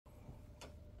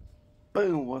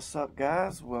Boom, what's up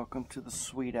guys? Welcome to the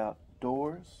Sweet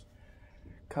Outdoors.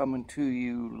 Coming to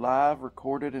you live,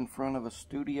 recorded in front of a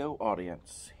studio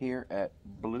audience here at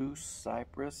Blue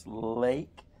Cypress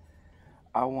Lake.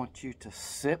 I want you to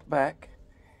sit back,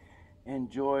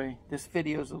 enjoy. This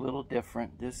video is a little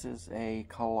different. This is a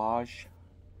collage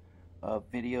of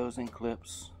videos and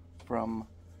clips from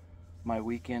my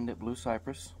weekend at Blue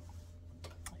Cypress.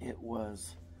 It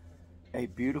was a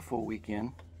beautiful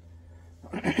weekend.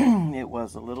 It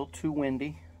was a little too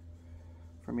windy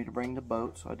for me to bring the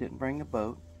boat, so I didn't bring the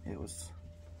boat. It was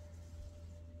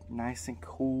nice and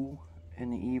cool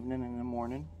in the evening and in the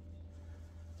morning.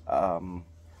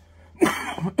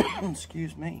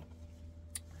 Excuse me.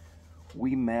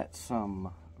 We met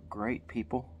some great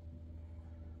people.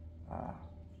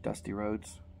 Dusty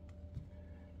Rhodes,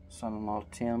 son-in-law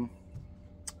Tim,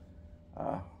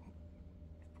 a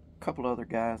couple other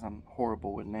guys. I'm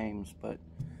horrible with names, but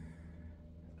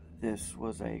this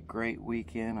was a great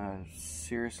weekend. I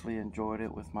seriously enjoyed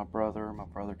it with my brother. My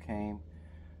brother came.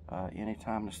 Any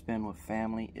time to spend with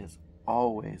family is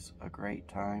always a great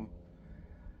time.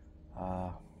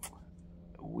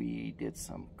 We did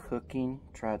some cooking,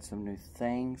 tried some new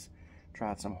things,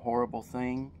 tried some horrible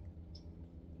things.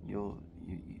 You'll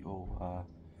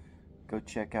go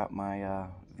check out my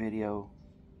video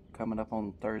coming up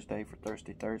on Thursday for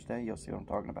Thirsty Thursday. You'll see what I'm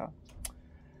talking about.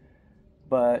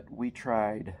 But we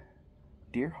tried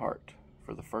deer heart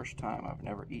for the first time. I've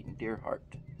never eaten deer heart.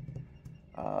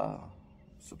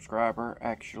 Subscriber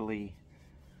actually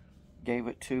gave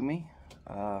it to me.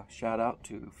 Shout out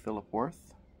to Philip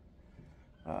Worth.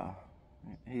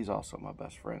 He's also my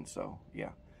best friend, so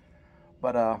yeah.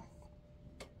 But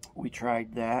we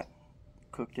tried that,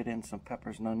 cooked it in some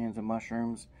peppers and onions and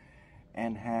mushrooms,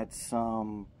 and had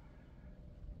some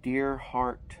deer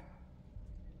heart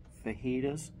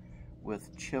fajitas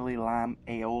with chili lime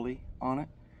aioli on it.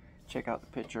 Check out the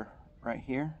picture right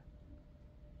here.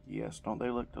 Yes, don't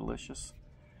they look delicious?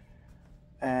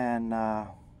 And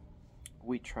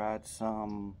we tried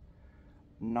some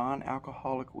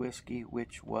non-alcoholic whiskey,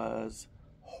 which was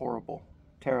horrible,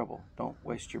 terrible. Don't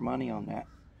waste your money on that.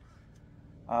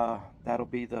 That'll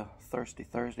be the Thirsty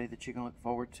Thursday that you can look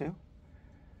forward to.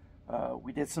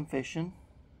 We did some fishing.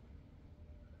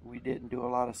 We didn't do a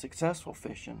lot of successful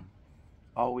fishing.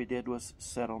 All we did was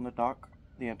sit on the dock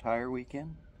the entire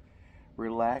weekend,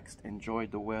 relaxed, enjoyed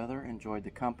the weather, enjoyed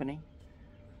the company,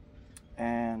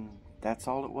 and that's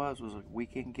all it was a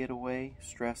weekend getaway,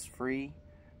 stress-free,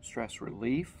 stress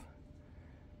relief,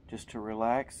 just to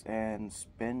relax and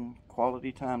spend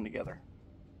quality time together.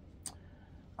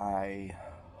 I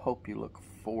hope you look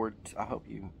forward to, I hope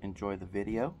you enjoy the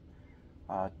video.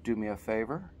 Do me a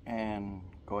favor and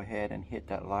go ahead and hit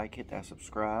that like, hit that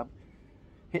subscribe,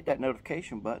 hit that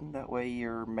notification button. That way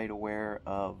you're made aware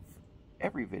of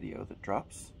every video that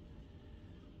drops.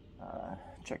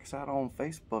 Check us out on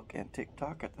Facebook and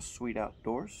TikTok at the Sweet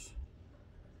Outdoors.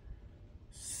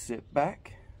 Sit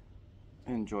back,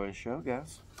 enjoy the show,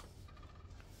 guys.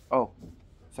 Oh,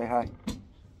 say hi.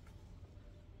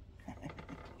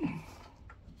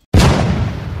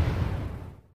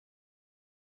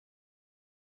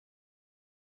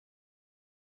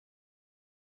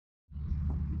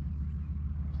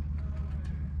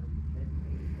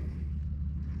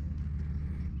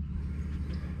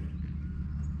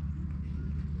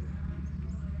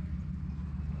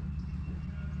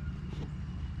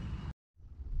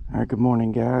 Alright, good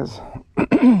morning guys.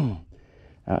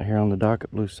 Out here on the dock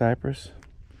at Blue Cypress.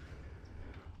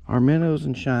 Our minnows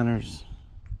and shiners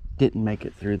didn't make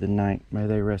it through the night. May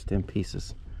they rest in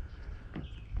pieces.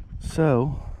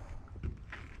 So,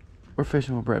 we're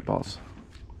fishing with bread balls.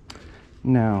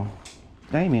 Now,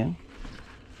 Damien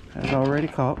has already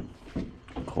caught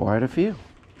quite a few.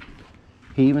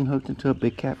 He even hooked into a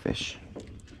big catfish.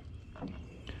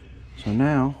 So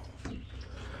now,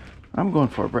 I'm going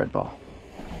for a bread ball.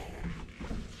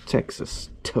 Texas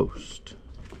toast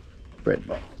bread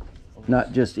ball.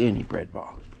 Not just any bread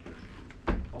ball.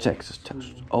 Texas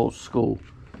toast. Old school.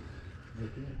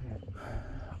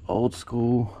 Old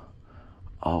school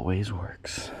always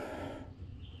works.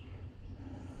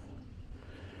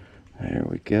 There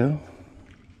we go.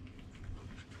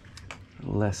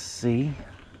 Let's see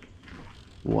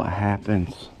what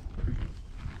happens.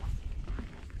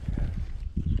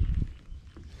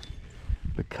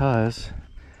 Because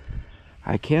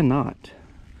I cannot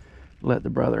let the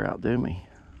brother outdo me.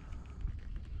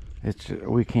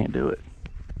 We can't do it.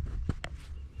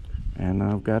 And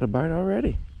I've got a bite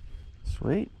already.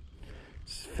 Sweet.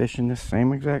 Just fishing this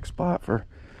same exact spot for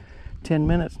 10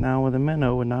 minutes now with a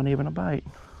minnow and not even a bite.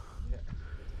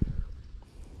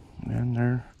 And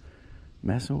they're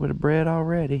messing with the bread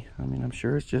already. I mean, I'm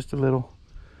sure it's just a little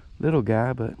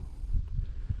guy, but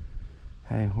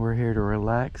hey, we're here to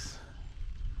relax.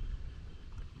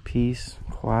 Peace,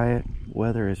 quiet,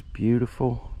 weather is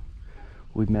beautiful.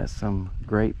 We met some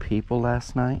great people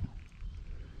last night.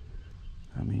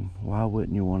 I mean, why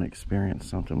wouldn't you want to experience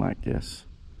something like this?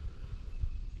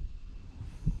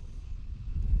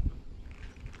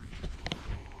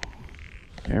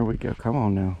 There we go. Come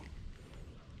on now.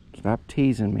 Stop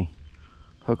teasing me.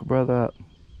 Hook a brother up.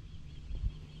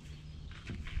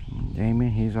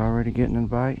 Damien, he's already getting a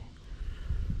bite.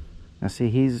 Now see,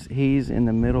 he's in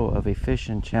the middle of a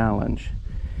fishing challenge.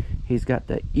 He's got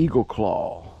the Eagle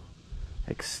Claw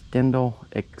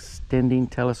extending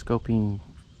telescoping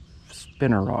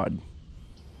spinner rod.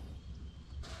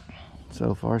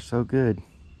 So far so good.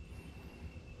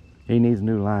 He needs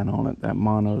new line on it. That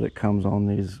mono that comes on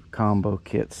these combo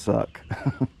kits suck.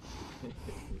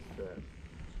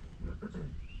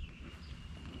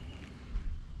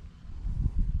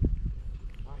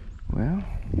 Well,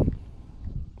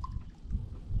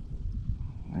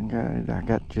 I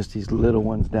got just these little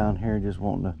ones down here just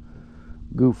wanting to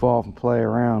goof off and play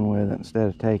around with it instead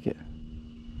of take it.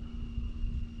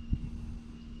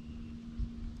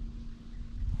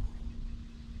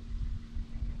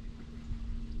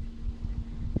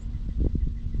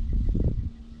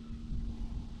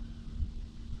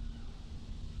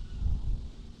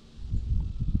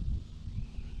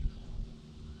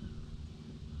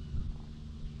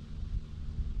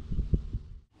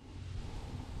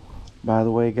 By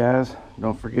the way, guys,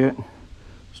 don't forget,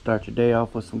 start your day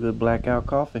off with some good blackout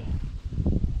coffee.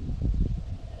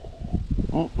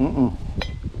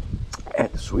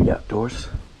 At the Sweet Outdoors.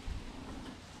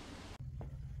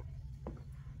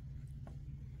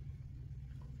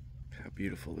 How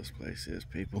beautiful this place is,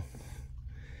 people.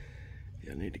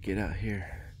 You'll need to get out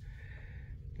here.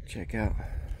 Check out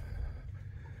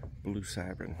Blue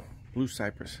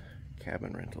Cypress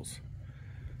Cabin Rentals.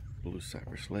 Blue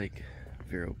Cypress Lake,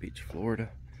 Vero Beach, Florida.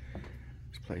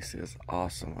 This place is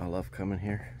awesome. I love coming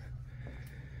here.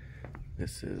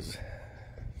 This is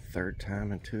third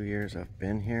time in 2 years I've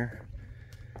been here.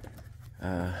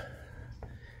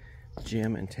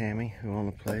 Jim and Tammy, who own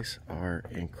the place, are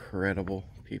incredible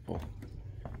people.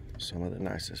 Some of the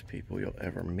nicest people you'll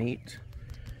ever meet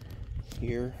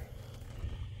here.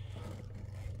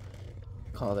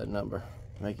 Call that number.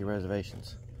 Make your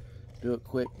reservations. Do it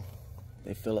quick.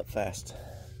 They fill up fast.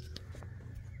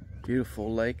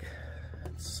 Beautiful lake.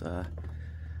 It's I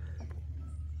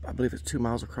believe it's 2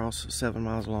 miles across, 7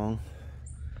 miles long.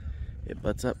 It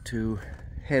butts up to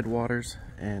headwaters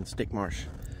and stick marsh.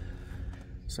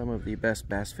 Some of the best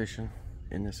bass fishing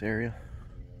in this area.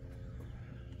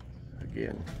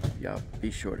 Again, y'all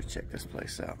be sure to check this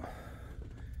place out.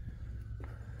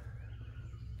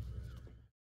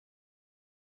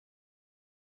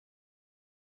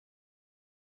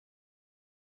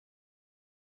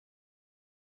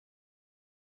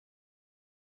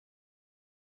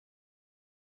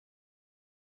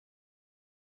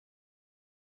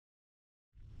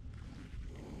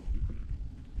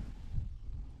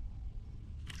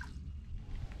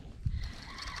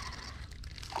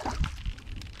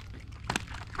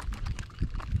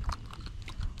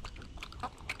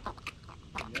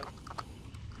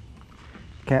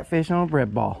 Catfish on a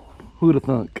bread ball. Who'd have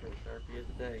thunk?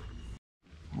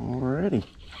 Alrighty.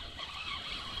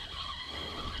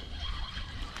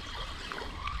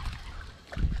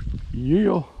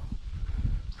 Yeah.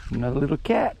 Another little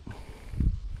cat.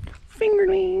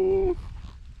 Fingerling.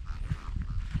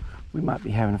 We might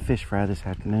be having a fish fry this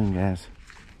afternoon, guys.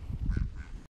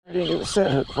 I didn't get a set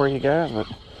hook for you guys, but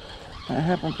that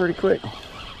happened pretty quick.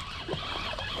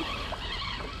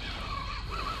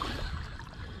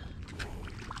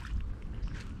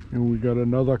 And we got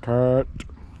another cat.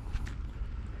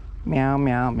 Meow,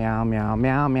 meow, meow, meow,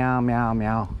 meow, meow, meow,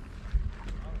 meow.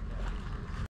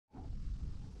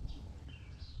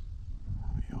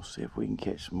 We'll see if we can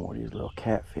catch some more of these little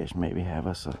catfish. Maybe have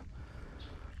us a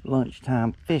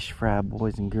lunchtime fish fry,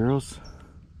 boys and girls.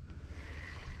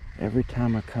 Every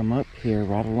time I come up here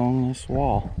right along this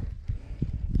wall,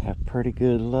 I have pretty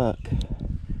good luck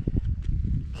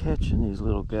catching these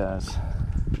little guys.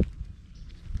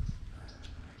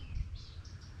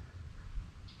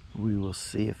 We will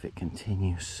see if it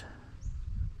continues.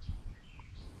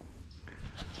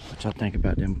 What y'all think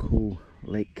about them cool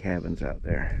lake cabins out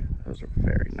there? Those are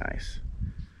very nice.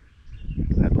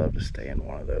 I'd love to stay in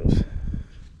one of those.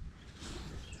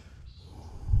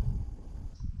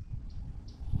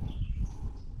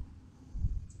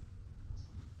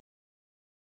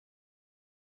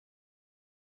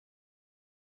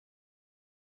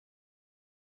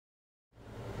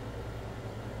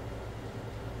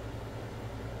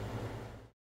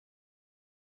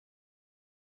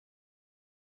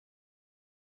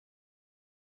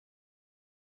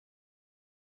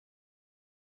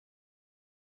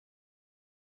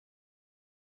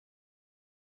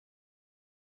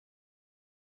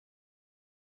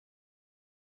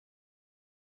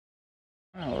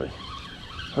 Oh, we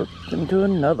hooked into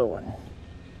another one.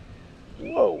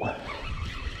 Whoa.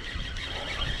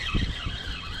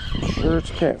 I'm sure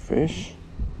it's catfish.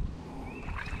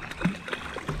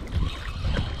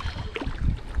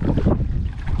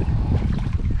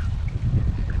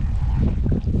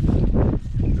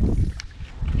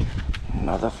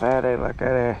 Another fatty, look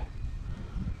at it.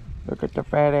 Look at the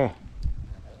fatty.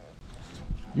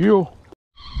 You.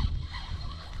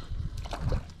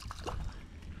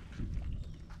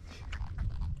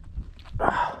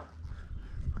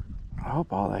 I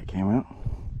hope all that came out.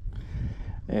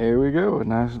 There we go, a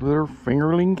nice little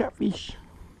fingerling catfish.